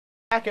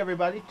Back,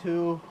 everybody,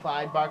 to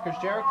Clive Barker's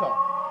Jericho.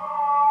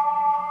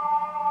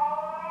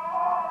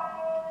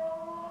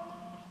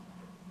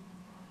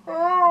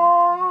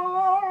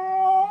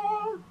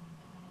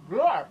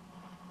 Good.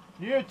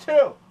 You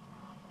too.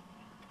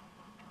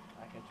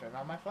 I can turn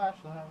on my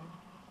flashlight.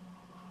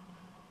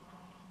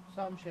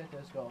 Some shit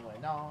is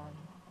going on.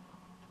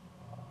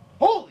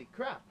 Holy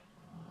crap!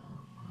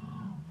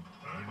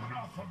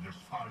 Enough of this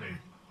folly.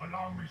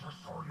 Allow me to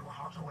show you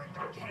how to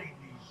entertain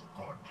these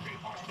good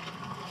people.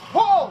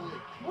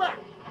 Holy crap!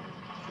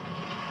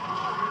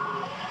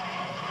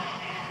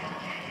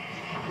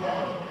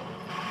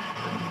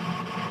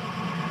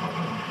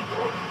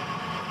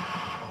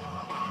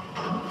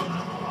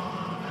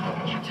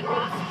 Captain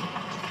Ross,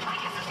 I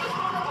guess this was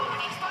vulnerable when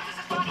he exposes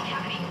his body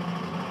cavity.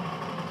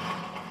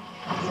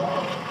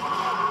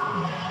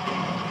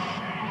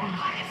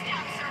 Clive is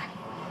down, sir.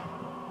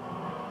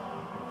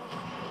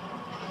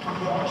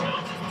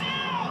 Jones is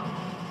down!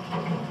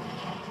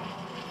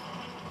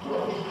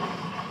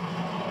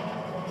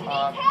 He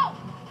needs help!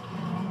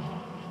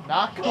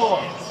 Not cool.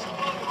 Sorry,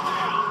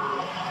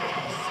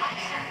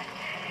 sir.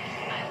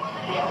 I will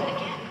let it happen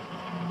again.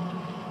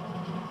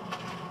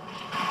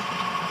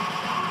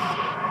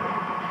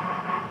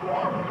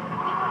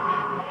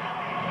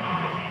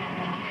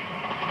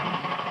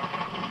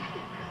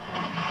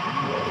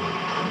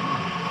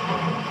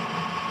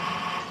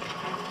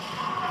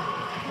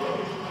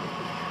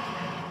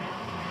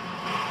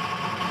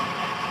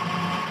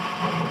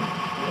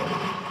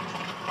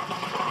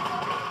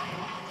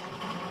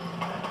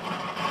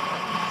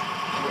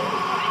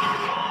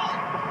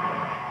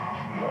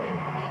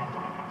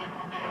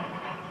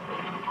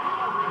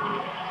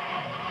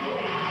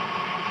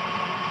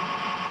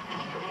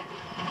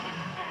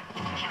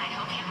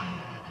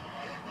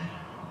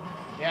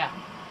 Yeah.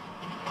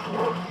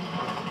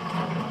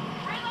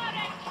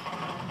 Reloading!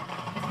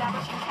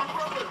 Establishing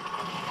temporal loop.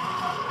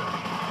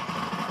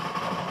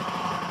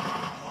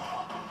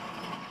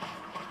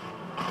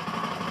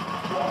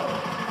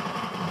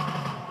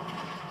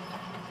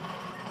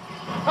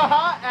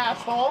 Haha,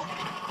 asshole!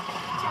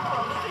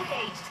 Temporal loop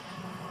engaged.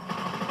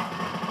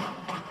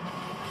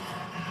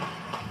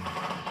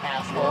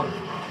 Asshole.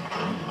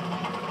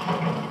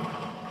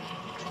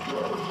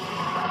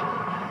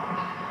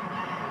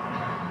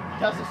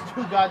 Does this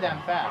too goddamn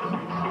fast.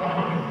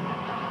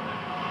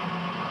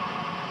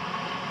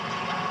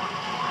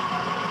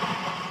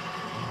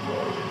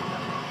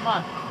 Come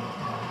on.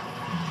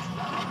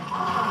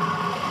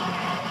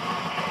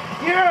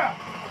 Yeah!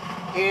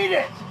 Eat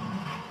it!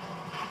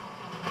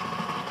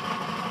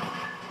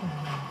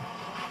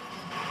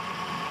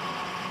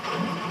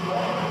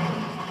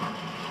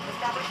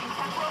 Establishing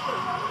temporal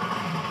loop.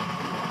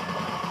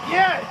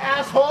 Yeah,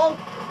 asshole!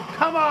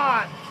 Come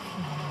on!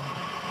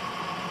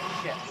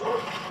 Shit.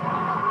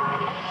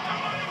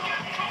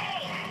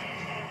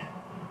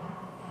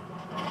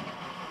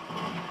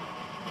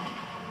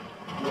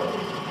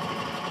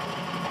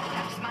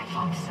 That was my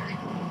fault, sir.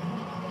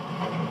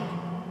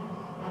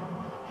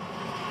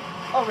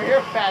 Over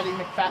here, fatty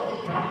McFat.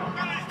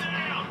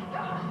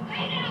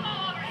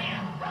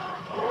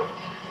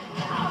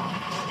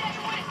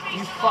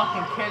 You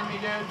fucking kidding me,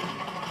 dude?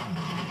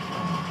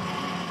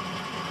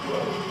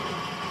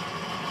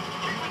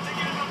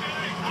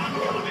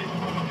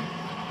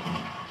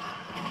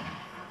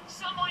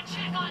 Someone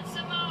check on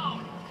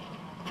Simone!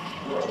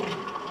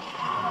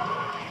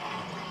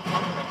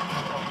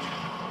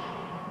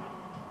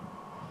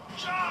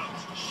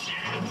 Jones!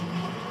 Shit!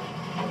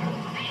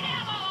 Need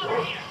ammo over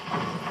here!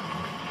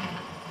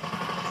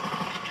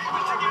 Keep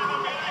it together,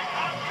 Billy!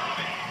 I'm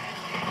coming!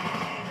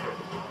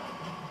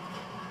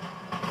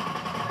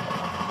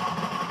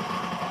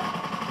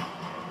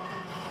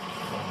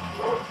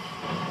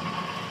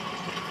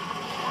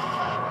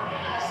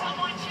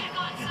 Someone check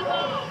on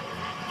Simone!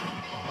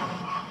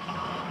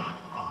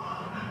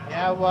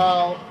 Yeah,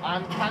 well,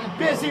 I'm kind of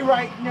busy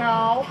right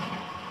now.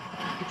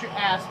 Get your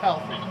ass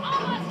healthy.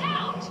 Almost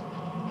out!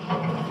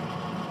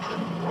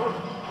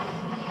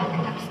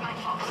 That was my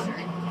fault, sir.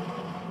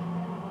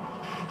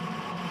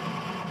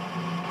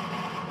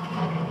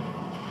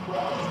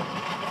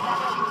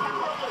 Establishing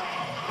temporal loop.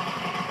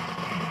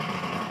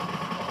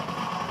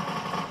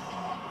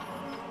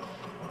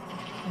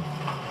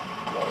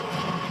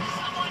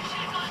 Someone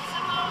check on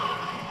Simone!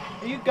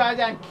 Are you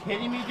goddamn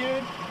kidding me,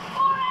 dude?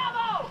 More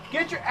ammo!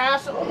 Get your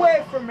ass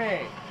away from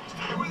me!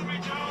 Stay with me,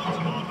 Jones!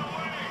 I'm on the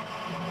way!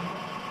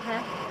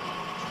 Huh?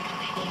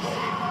 Thank you,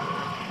 sir.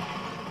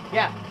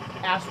 Yeah,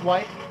 ass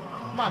white.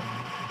 Come on.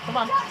 Come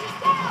on. Jones is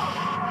down!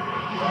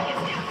 Clive is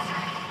down,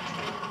 sir.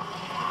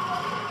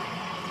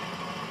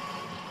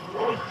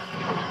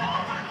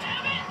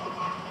 Damn it!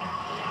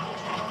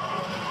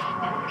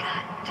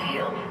 God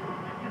damn.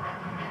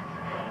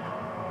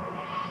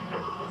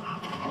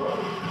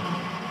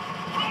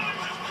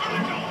 Rollins is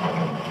critical!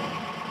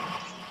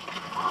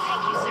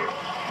 Thank you, sir.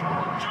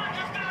 Jerk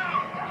him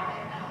down!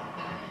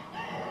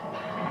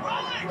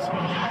 Rollins! You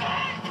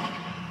okay?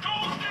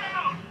 Cole's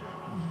down!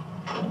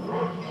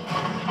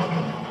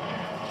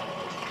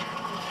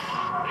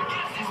 I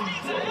guess this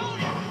means I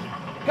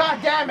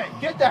it!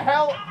 Get the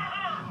hell!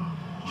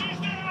 She's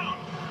down!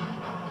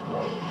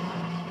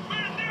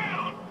 Man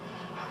down!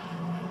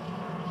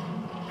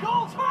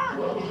 Gold's hurt!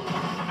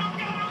 I've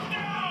got him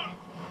down!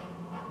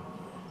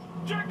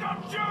 Check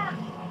up, jerk!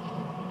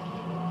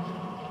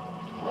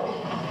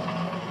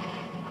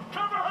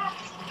 Cover her!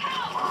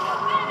 Help!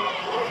 Medic!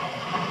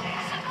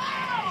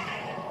 Simone!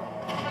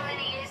 How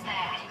many is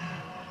that?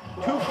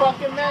 2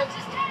 fucking men.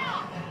 Just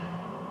down!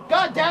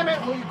 God damn it!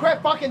 Will you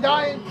quit fucking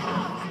dying? You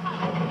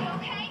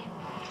okay?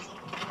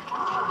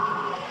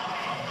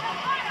 That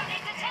fire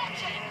needs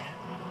attention!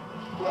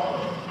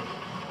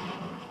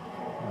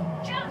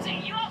 Jonesy,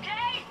 you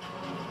okay?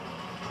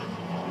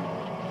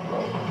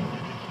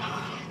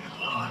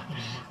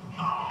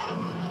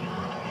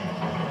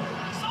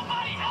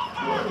 Somebody help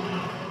her!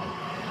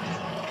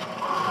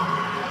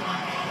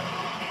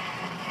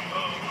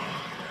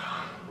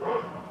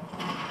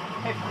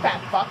 Hey,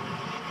 fat fuck.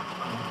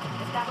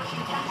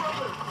 Establishing temporal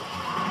loop.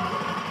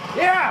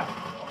 Yeah!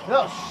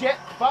 Little shit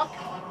fuck.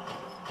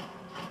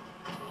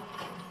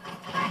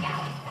 Frag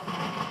out!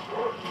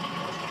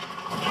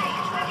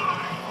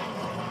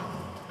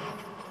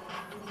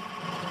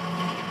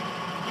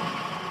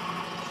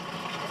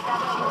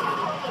 Establishing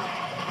temporal loop.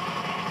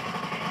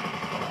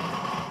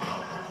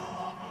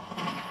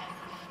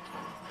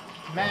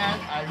 Man,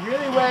 I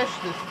really wish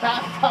this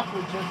fat fuck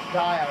would just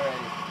die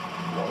already.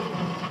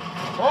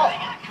 Oh!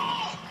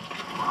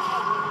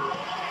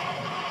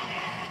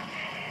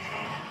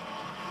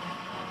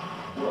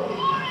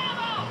 More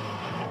ammo!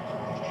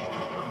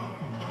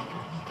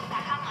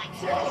 Back online,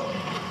 sir.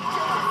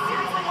 Jones is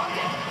seriously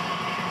wounded.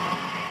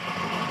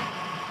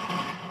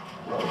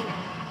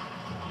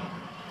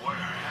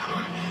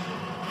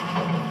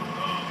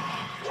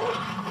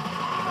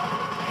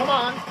 Come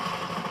on.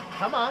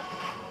 Come on.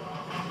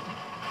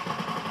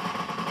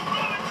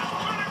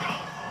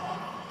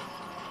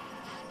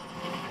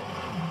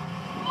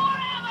 More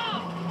ammo!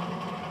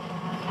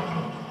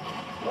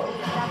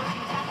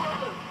 Establishing temporal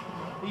loop.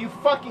 Are you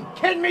fucking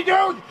kidding me,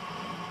 dude?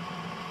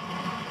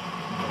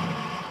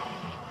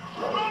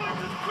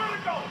 Rollins is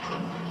critical!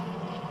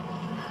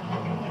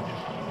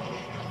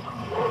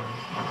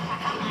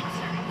 Back online,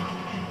 sir.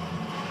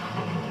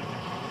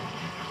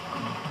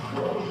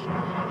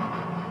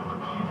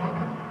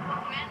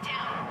 Man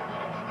down.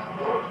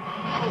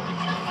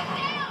 Jones is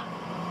down!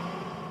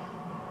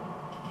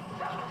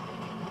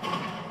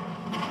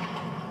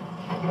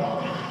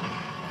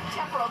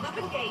 Temporal loop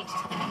engaged.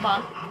 Come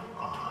on.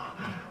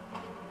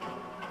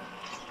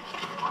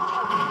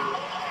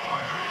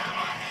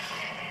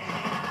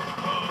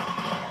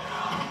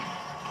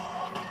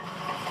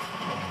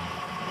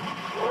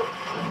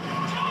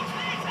 Jones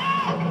needs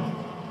help!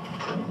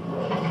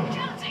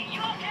 Jonesy,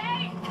 you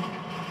okay?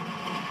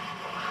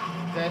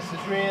 This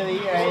is really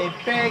a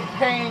big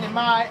pain in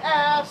my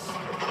ass.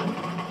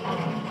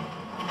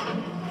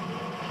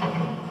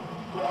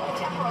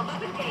 Temporal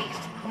loop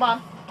engaged. Come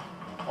on.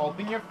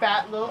 Open your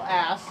fat little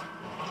ass.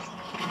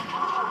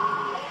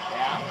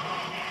 Yeah.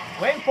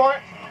 Waiting for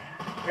it.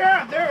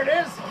 Yeah, there it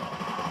is.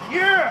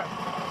 Yeah.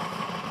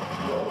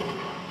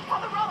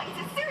 Father Rawlings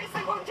is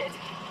seriously wounded.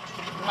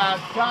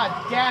 God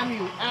damn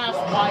you, ass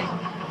white.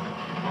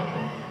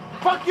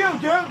 Fuck you,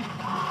 dude.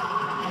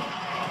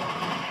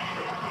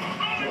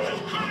 Rollins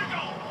is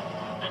critical!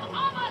 I'm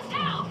almost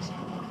out.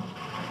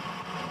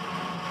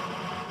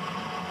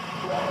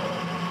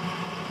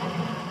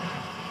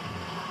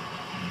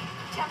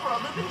 Temporal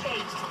loop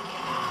engaged.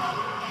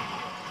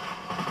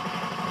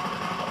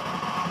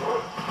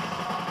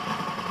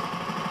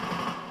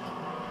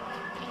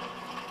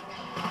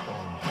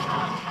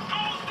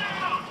 Goes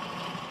down!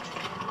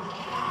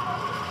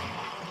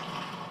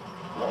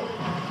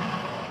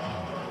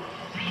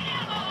 Need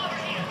ammo over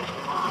here.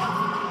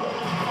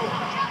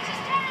 Jones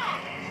is down.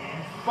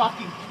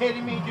 Fucking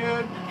kidding me,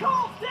 dude?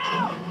 Gold's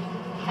down.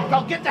 Go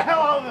get the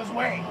hell out of his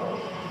way.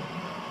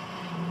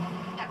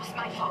 That was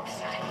my fault,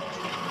 sir.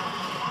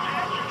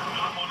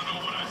 I want to know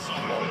what I saw.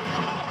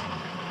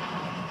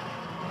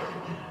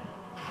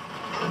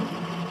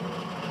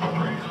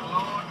 Praise the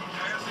Lord,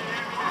 pass the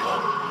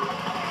ammunition.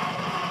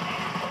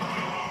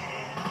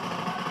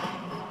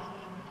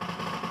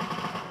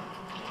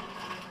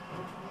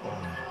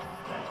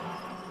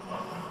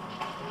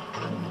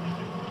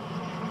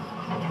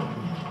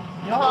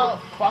 You know how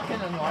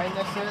fucking annoying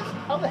this is?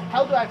 How the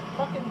hell do I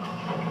fucking...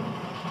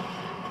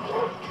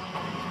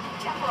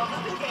 Temporal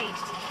loop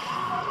engaged.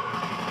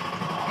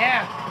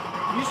 Yeah,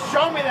 you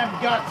show me them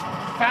guts,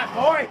 fat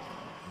boy.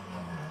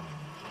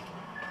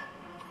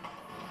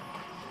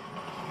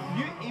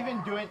 You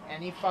even doing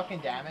any fucking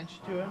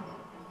damage to him?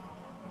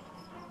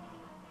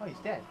 Oh, he's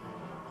dead.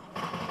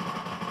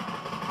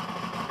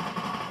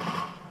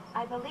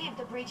 I believe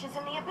the breach is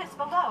in the abyss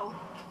below.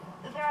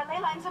 There are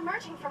ley lines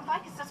emerging from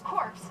Vicus's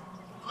corpse.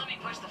 Let me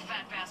push the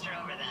fat bastard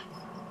over then.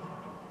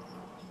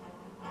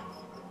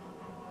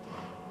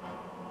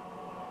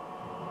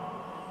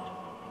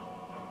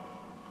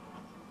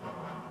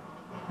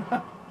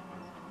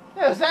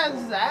 Yeah, is that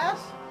his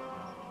ass?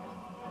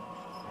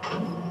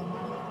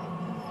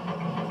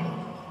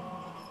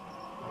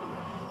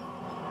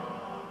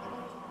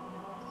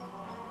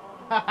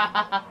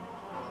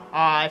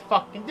 I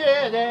fucking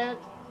did it.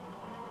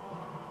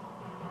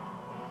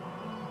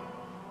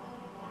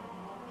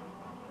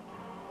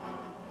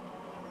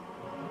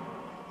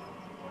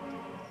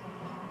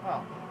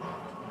 Oh.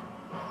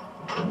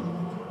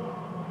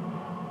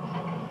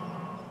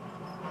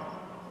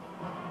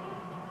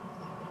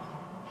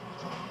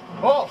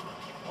 Oh!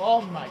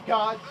 Oh my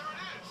god. There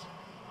it is!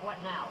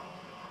 What now?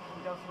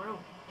 We go through?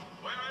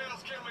 Where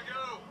else can we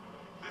go?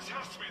 This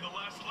has to be the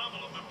last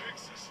level of the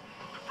Pyxis.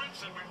 The prince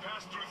said we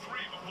passed through 3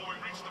 before we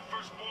reached the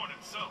firstborn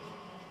itself.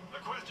 The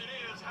question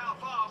is, how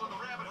far will the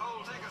rabbit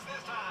hole take us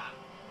this time?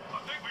 I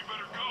think we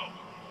better go.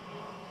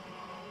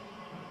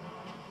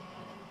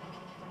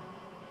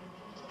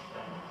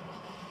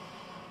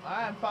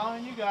 I'm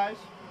following you guys.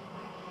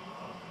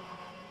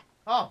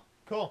 Oh,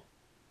 cool.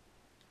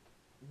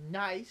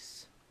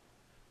 Nice.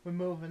 We're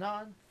moving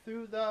on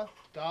through the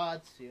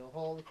God Seal.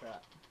 Holy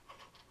crap.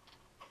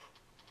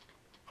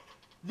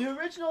 The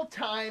original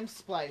time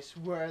splice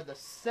where the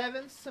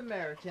 7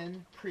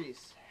 Samaritan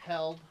priests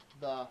held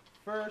the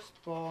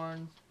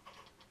firstborns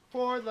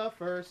for the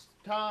first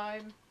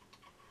time.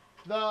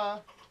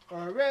 The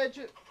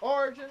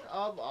origin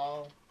of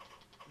all.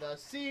 The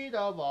seed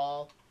of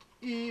all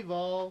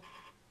evil.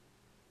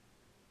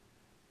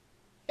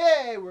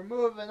 Hey, we're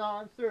moving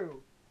on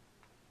through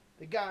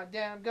the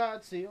goddamn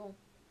God Seal.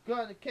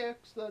 Gonna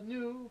kick the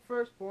new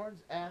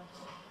firstborn's ass.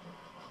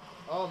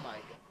 Oh my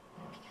god.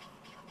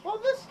 Well,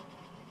 this...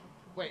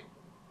 Wait.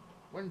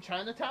 We're in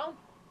Chinatown?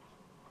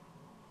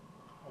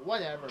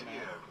 Whatever, man.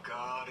 Dear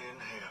God in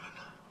heaven.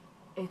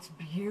 It's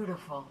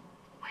beautiful.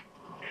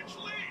 It's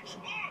Leech!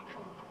 Look!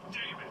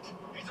 Damn it!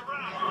 He's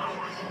around here, of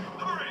course!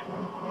 Hurry!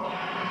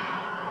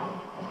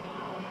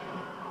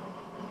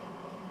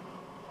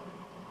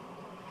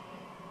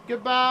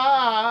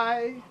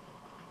 Goodbye!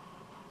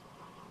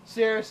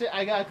 Seriously,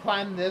 I gotta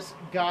climb this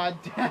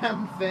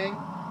goddamn thing.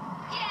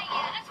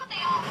 Yeah, that's what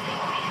they all say,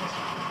 bitch.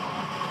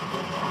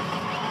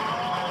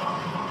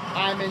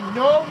 I'm in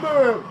no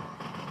mood.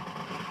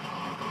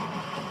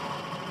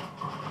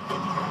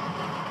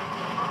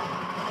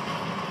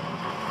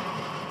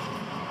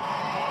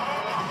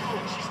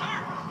 She's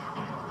hurt!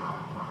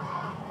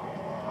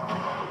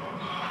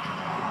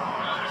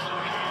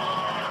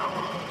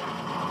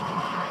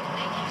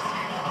 Thank you,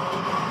 sir.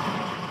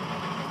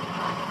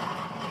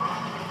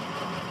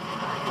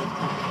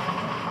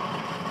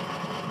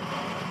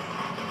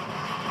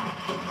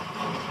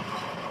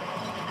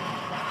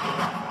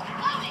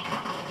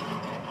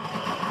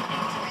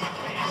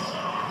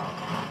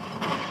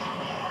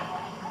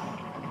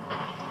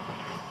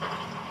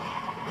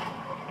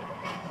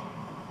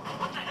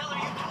 What the hell are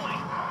you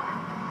doing?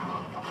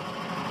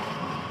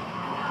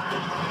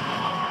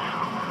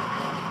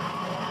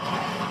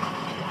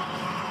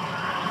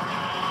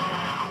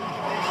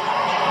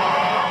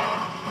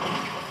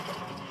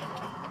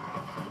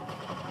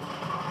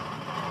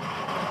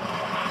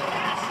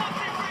 That's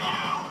something for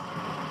you!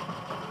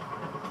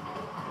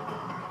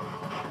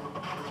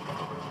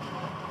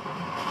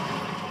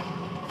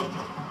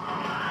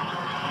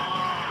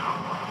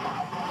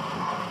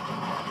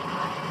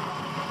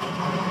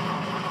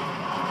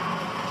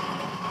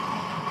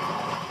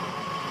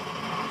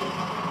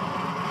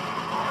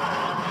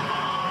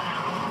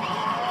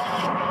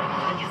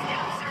 Lock us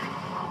down, sir.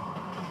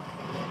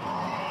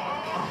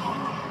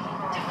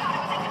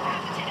 Just thought it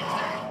was incapacitated,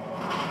 sir.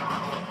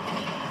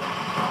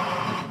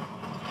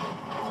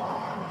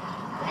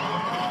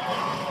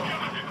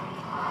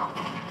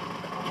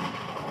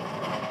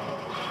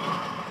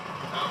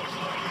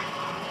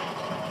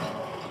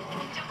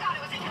 Just thought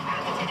it was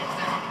incapacitated,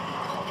 sir.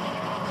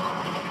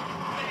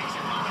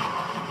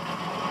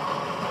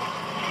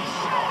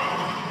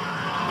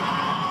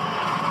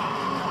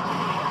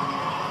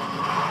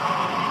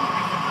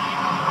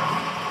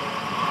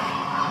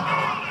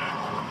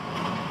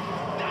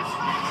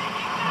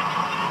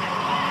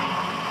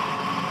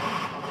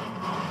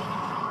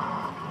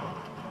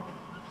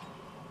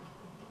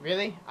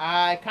 Really?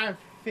 I kind of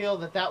feel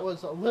that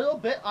was a little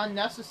bit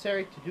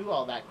unnecessary to do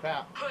all that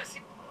crap.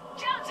 Pussy.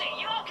 Jonesy,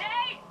 you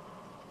okay?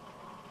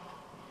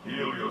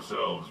 Heal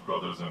yourselves,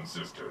 brothers and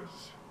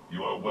sisters.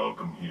 You are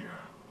welcome here.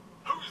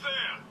 Who's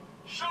there?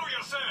 Show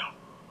yourself!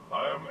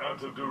 I am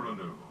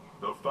Antiduranu,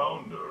 the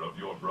founder of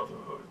your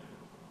brotherhood.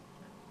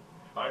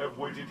 I have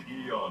waited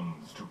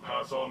eons to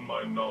pass on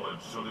my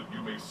knowledge so that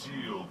you may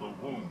seal the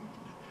wound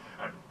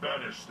and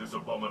banish this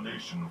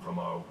abomination from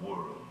our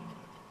world.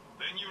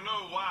 Then you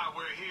know why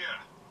we're here.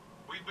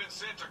 We've been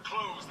sent to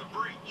close the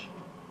breach.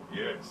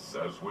 Yes,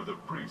 as were the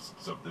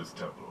priests of this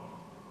temple.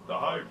 The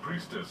High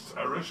Priestess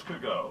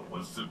Arishkagal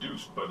was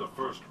seduced by the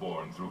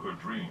Firstborn through her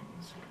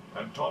dreams,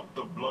 and taught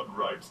the blood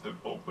rites that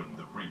opened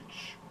the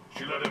breach.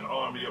 She led an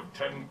army of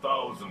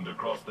 10,000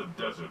 across the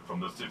desert from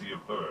the city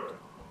of Ur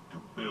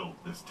to build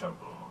this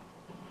temple.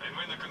 And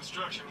when the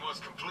construction was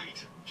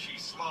complete, she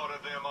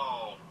slaughtered them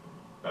all.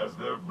 As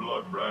their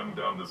blood ran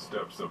down the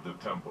steps of the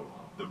temple,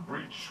 the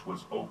breach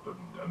was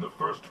opened, and the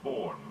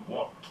Firstborn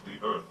walked the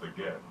earth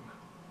again.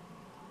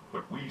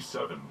 but we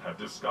 7 had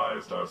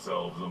disguised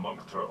ourselves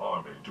amongst her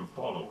army to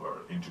follow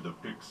her into the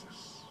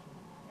Pyxis.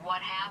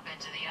 What happened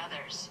to the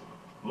others?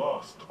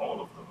 Lost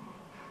all of them.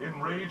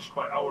 Enraged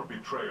by our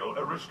betrayal,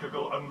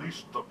 Ereshkigal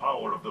unleashed the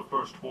power of the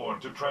Firstborn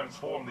to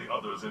transform the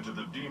others into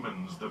the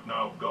demons that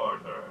now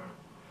guard her.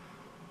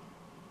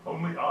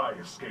 Only I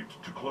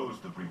escaped to close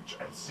the breach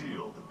and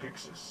seal the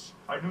Pyxis.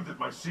 I knew that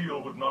my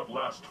seal would not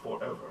last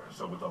forever,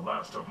 so with the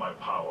last of my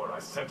power, I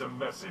sent a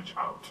message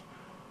out.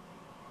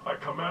 I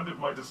commanded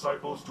my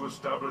disciples to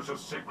establish a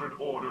sacred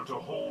order to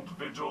hold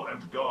vigil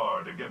and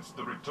guard against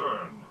the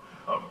return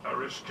of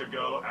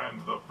Ereshkigal and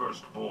the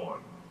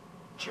Firstborn.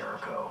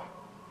 Jericho.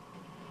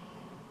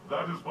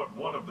 That is but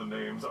one of the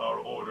names our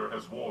order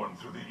has worn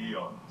through the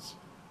eons.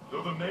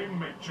 Though the name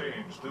may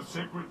change, the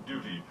sacred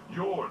duty,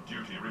 your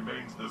duty,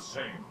 remains the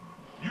same.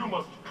 You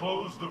must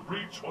close the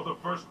breach, or the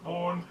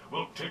Firstborn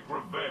will take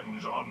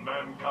revenge on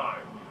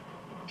mankind.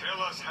 Tell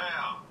us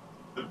how.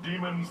 The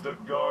demons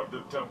that guard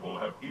the temple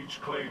have each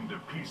claimed a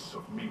piece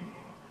of me.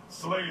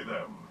 Slay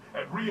them,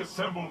 and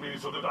reassemble me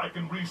so that I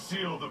can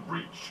reseal the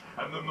breach,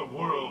 and then the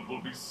world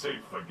will be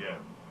safe again.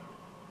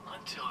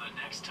 Until the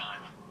next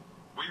time.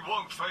 We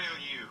won't fail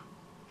you.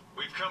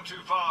 We've come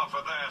too far for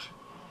that.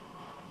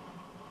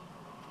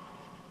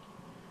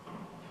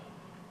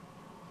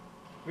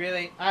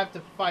 Really? I have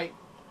to fight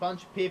a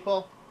bunch of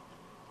people?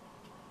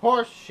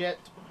 Horse shit.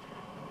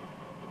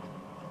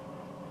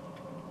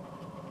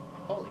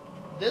 Holy.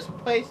 This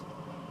place.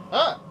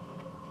 Oh,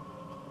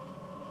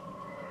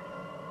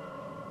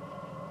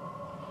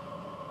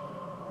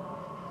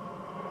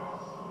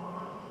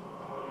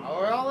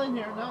 we're all in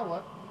here. Now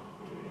what?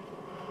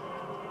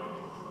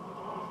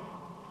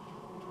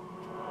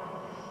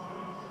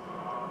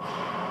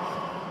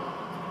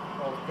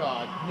 Oh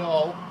God.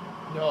 No.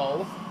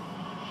 No.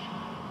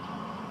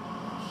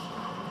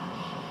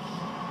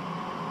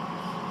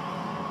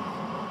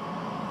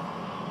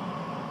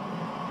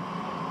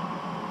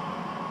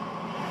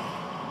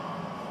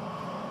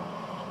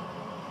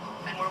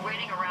 And we're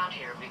waiting around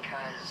here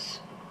because...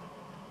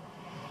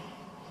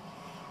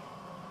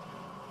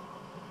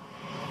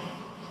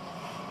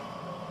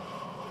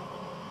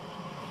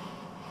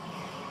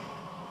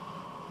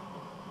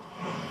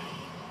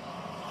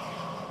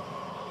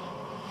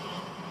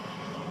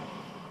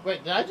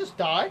 Wait, did I just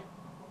die?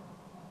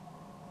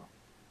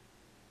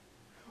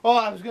 Oh,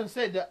 I was gonna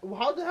say that.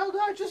 How the hell did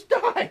I just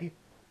die?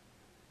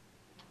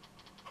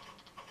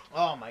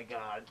 Oh my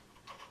God.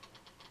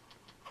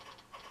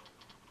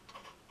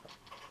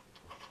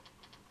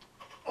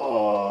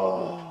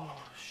 Oh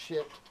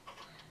shit.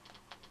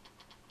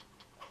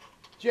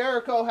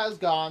 Jericho has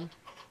gone.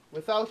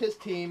 Without his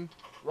team,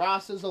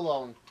 Ross is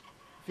alone.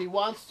 If he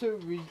wants to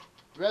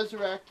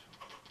resurrect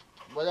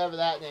whatever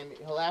that name,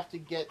 he'll have to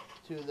get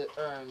to the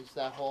urns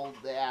that hold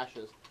the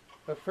ashes.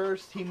 But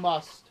first, he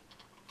must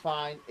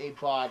find a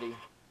body.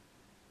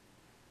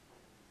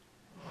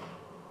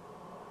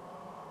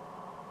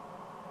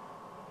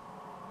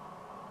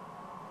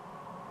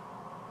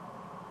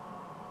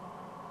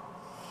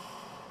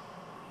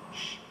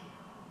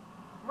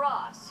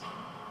 Ross.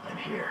 I'm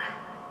here.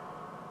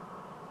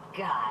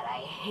 God,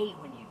 I hate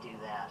when you do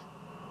that.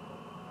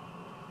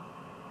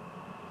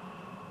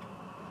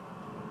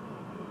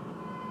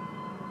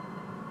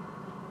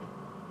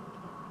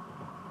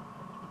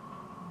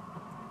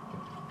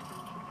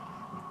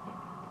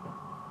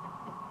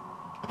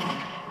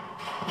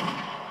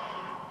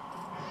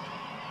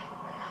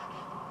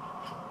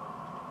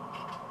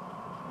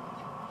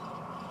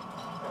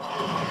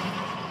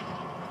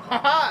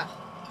 Haha!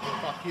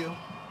 Fuck you.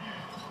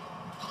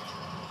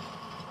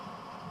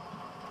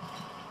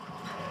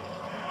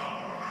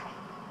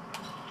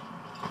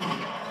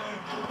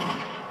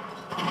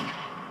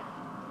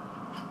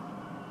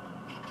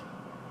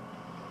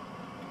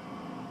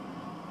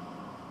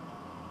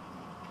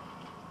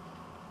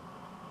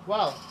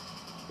 Well,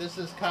 this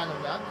is kind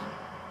of nuts.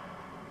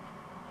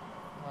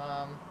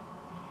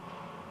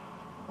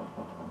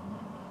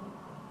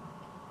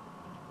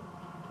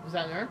 Is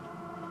that an urn?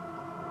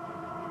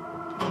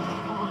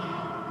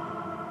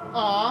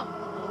 Aw.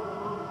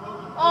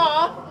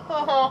 Aw.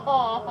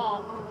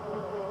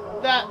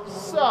 That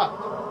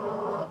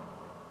sucked.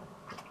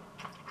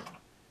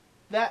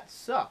 That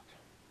sucked,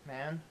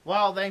 man.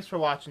 Well, thanks for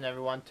watching,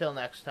 everyone. Till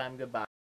next time, goodbye.